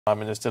Prime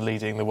Minister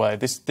leading the way.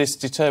 This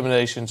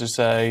determination to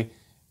say,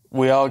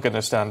 we are going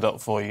to stand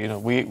up for you.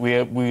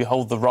 We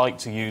hold the right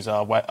to use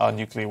our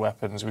nuclear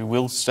weapons. We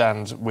will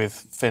stand with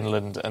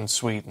Finland and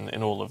Sweden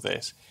in all of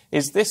this.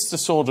 Is this the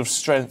sort of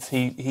strength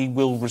he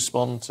will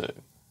respond to?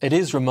 It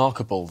is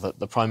remarkable that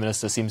the Prime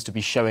Minister seems to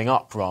be showing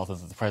up rather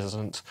than the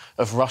President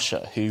of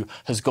Russia, who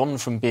has gone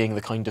from being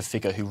the kind of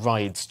figure who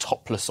rides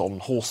topless on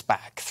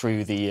horseback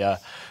through the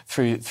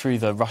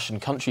Russian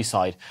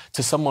countryside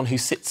to someone who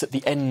sits at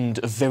the end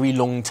of very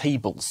long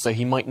tables, so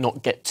he might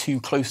not get too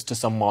close to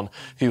someone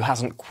who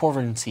hasn't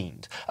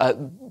quarantined.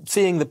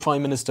 Seeing the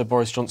Prime Minister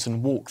Boris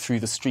Johnson walk through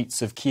the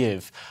streets of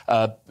Kiev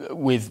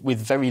with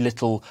very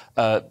little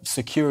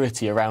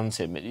security around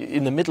him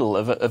in the middle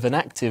of an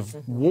active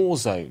war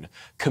zone,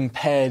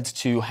 compared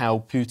to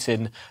how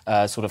Putin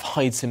sort of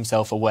hides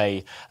himself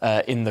away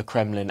in the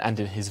Kremlin and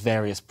in his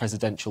various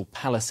presidential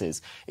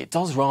palaces, it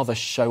does rather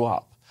show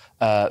up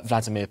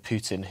Vladimir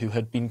Putin, who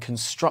had been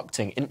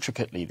constructing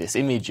intricately this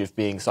image of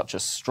being such a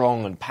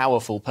strong and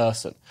powerful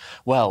person.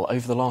 Well,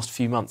 over the last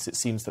few months, it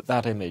seems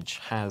that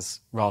image has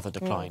rather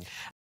declined.